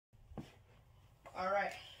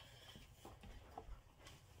Alright.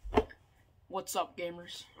 What's up,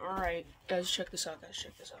 gamers? Alright, guys, check this out,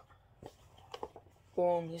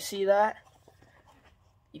 Boom, you see that?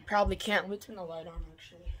 You probably can't. Let me turn the light on,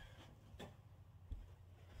 actually.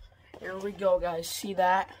 Here we go, guys. See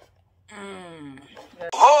that?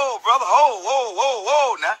 Whoa, brother,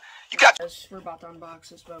 whoa, now. You got... We're about to unbox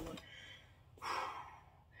this bad one.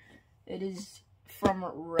 It is from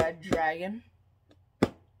Red Dragon.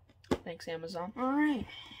 Thanks, Amazon. Alright,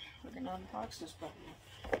 we're gonna unbox this bad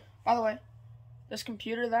one. By the way, this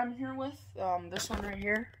computer that I'm here with, this one right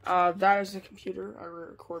here, that is the computer I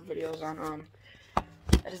record videos on.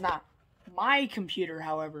 That is not my computer,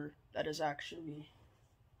 however. That is actually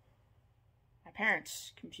my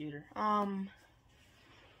parents' computer. Let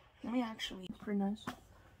me actually, pretty nice.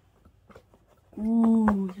 Ooh,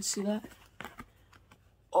 you can see that?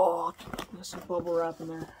 Oh, there's some bubble wrap in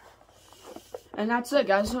there. And that's it,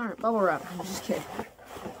 guys. Alright, bubble wrap. I'm just kidding.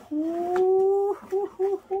 Ooh, hoo,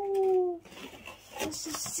 hoo, hoo. This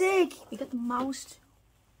is sick. You got the mouse.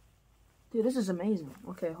 Dude, this is amazing.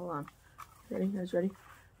 Okay, hold on. Ready? You guys ready?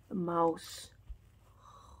 The mouse.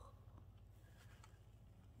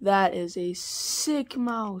 That is a sick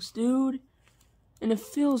mouse, dude. And it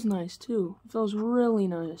feels nice, too. It feels really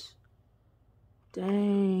nice.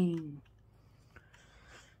 Dang. I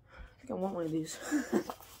think I want one of these.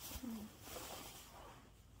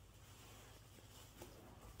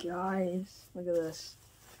 Guys, look at this.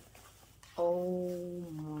 Oh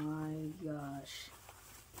my gosh.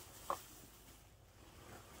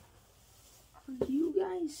 Are you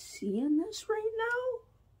guys seeing this right now?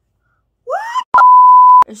 What?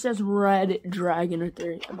 It says Red Dragon right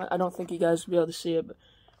there. I don't think you guys will be able to see it, but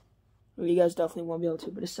you guys definitely won't be able to.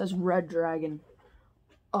 But it says Red Dragon.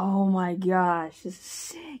 Oh my gosh, this is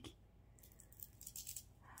sick.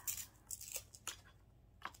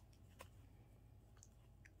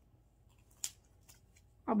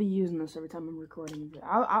 I'll be using this every time I'm recording.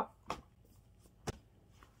 I'm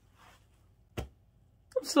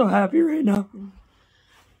so happy right now.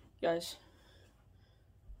 Guys,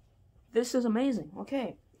 this is amazing.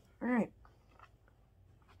 Okay. Alright.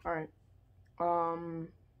 Oh,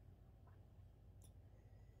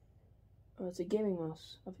 it's a gaming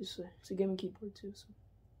mouse, obviously. It's a gaming keyboard too. So.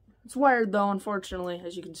 It's wired though, unfortunately,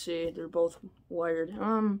 as you can see. They're both wired.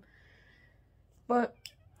 But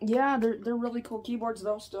yeah, they're really cool keyboards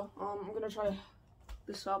though still. I'm gonna try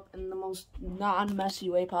this up in the most non-messy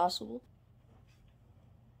way possible.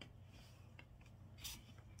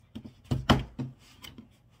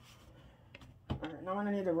 Alright, now I'm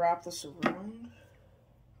gonna need to wrap this around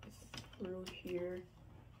through here.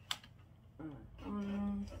 Okay.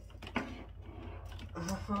 I'm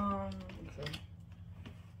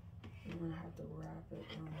gonna have to wrap it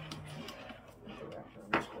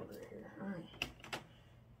around this cord right here. Alright.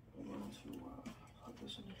 I'm going to plug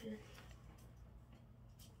this into here.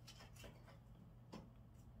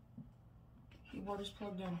 Keyboard is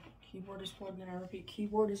plugged in. Keyboard is plugged in. I repeat,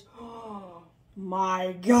 keyboard is... Oh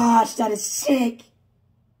my gosh, that is sick!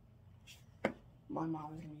 My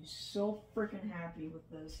mom is gonna be so freaking happy with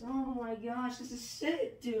this. Oh my gosh, this is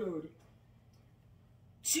sick, dude!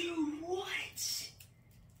 Dude, what?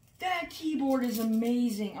 That keyboard is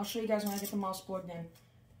amazing. I'll show you guys when I get the mouse plugged in.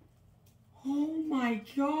 Oh my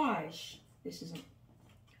gosh. This is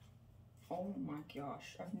oh my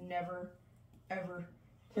gosh. I've never, ever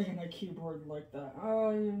played on a keyboard like that.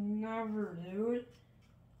 Oh, never, dude.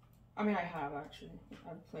 I mean, I have actually.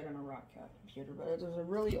 I've played on a Rotcat computer, but it was a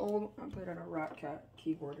really old, I played on a Rotcat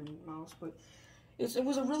keyboard and mouse, but it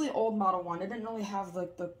was a really old model one. It didn't really have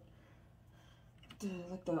like the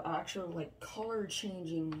actual like color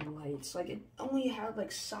changing lights. Like it only had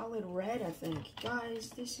like solid red, I think. Guys,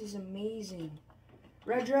 this is amazing.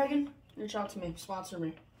 Red Dragon, reach out to me, sponsor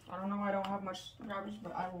me. I don't know, I don't have much subscribers,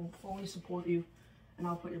 but I will fully support you and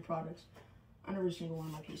I'll put your products on every single one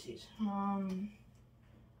of my PCs.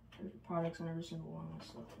 Products on every single one of my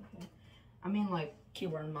stuff, okay? I mean like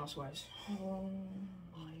keyboard and mouse wise. Oh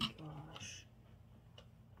my gosh.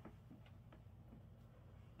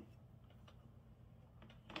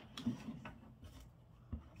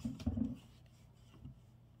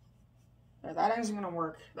 Yeah, that isn't gonna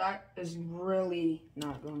work. That is really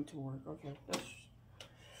not going to work. Okay,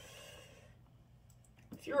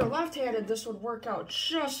 if you were left-handed, this would work out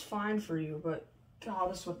just fine for you, but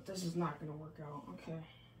God, this is not gonna work out. Okay.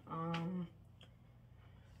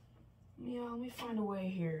 Yeah, let me find a way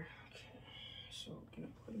here. Okay. So can I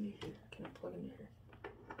plug in here? Can I plug in here?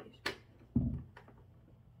 Please.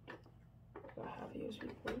 Do I have a USB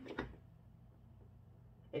port?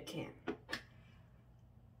 It can't.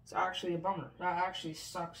 It's actually a bummer. That actually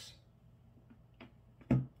sucks.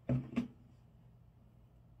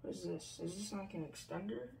 What is this? Is this like an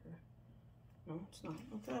extender? No, it's not.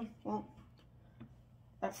 Okay, well,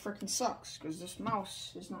 that freaking sucks, because this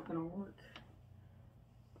mouse is not gonna work.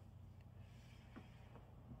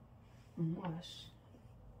 Unless...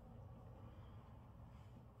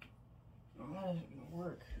 Oh, that isn't gonna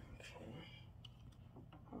work. Okay.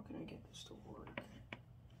 How can I get this to work?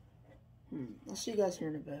 I'll see you guys here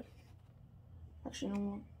in a bit. Actually, you know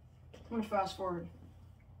what? I'm gonna fast forward.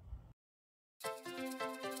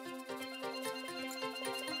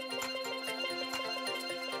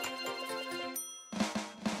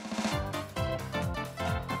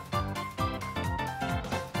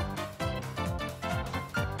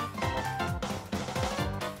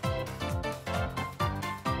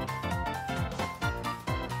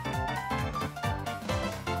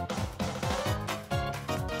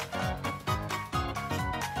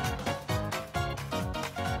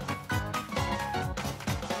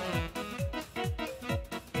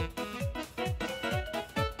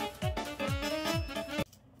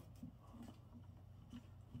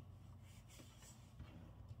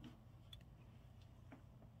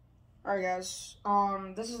 Alright guys,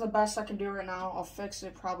 this is the best I can do right now. I'll fix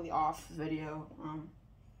it probably off video.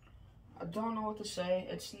 I don't know what to say.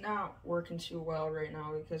 It's not working too well right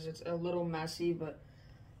now because it's a little messy, but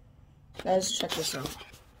guys, check this out.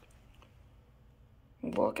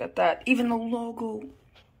 Look at that. Even the logo.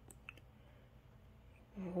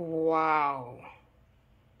 Wow.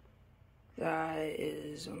 That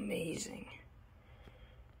is amazing.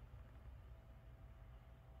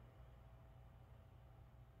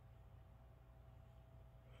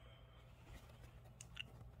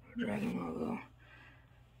 Dragon logo.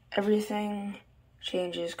 Everything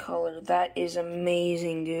changes color. That is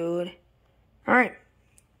amazing, dude. Alright.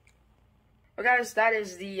 Well, guys, that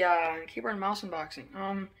is the keyboard and mouse unboxing.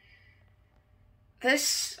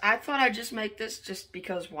 I thought I'd just make this just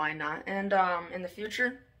because why not? And in the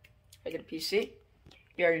future, if I get a PC,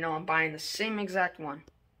 you already know I'm buying the same exact one.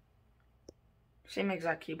 Same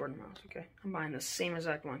exact keyboard and mouse, okay? I'm buying the same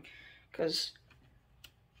exact one. Because...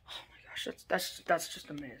 That's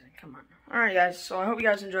just amazing. Come on. Alright guys, so I hope you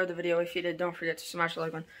guys enjoyed the video. If you did, don't forget to smash the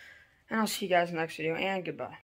like button. And I'll see you guys in the next video, and goodbye.